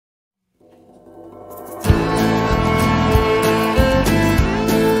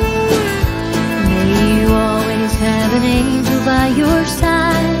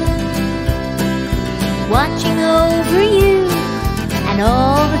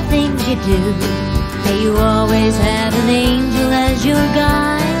you do. May you always have an angel as your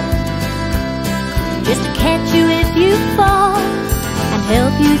guide, just to catch you if you fall and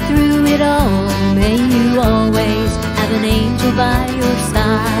help you through it all. May you always have an angel by your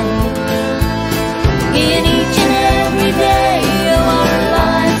side. In each and every day of our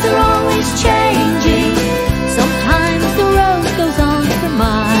lives are always changing. Sometimes the road goes on for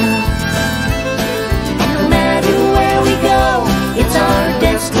miles, and no matter where we go, it's our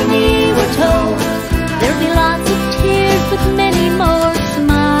destiny, we're told. There'll be lots of tears but many more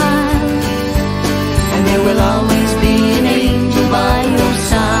smiles, and there will always be an angel by your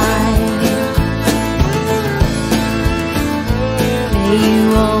side. May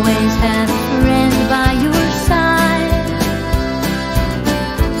you always have a friend by your side,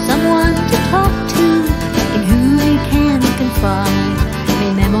 someone to talk to, in whom you can confide.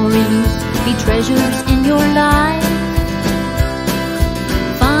 May memories be treasures in your life.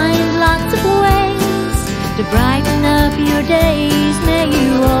 Find lots of ways to brighten up your days. May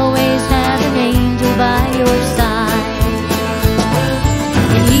you always have an angel by your side.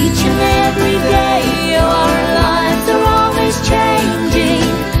 In each and every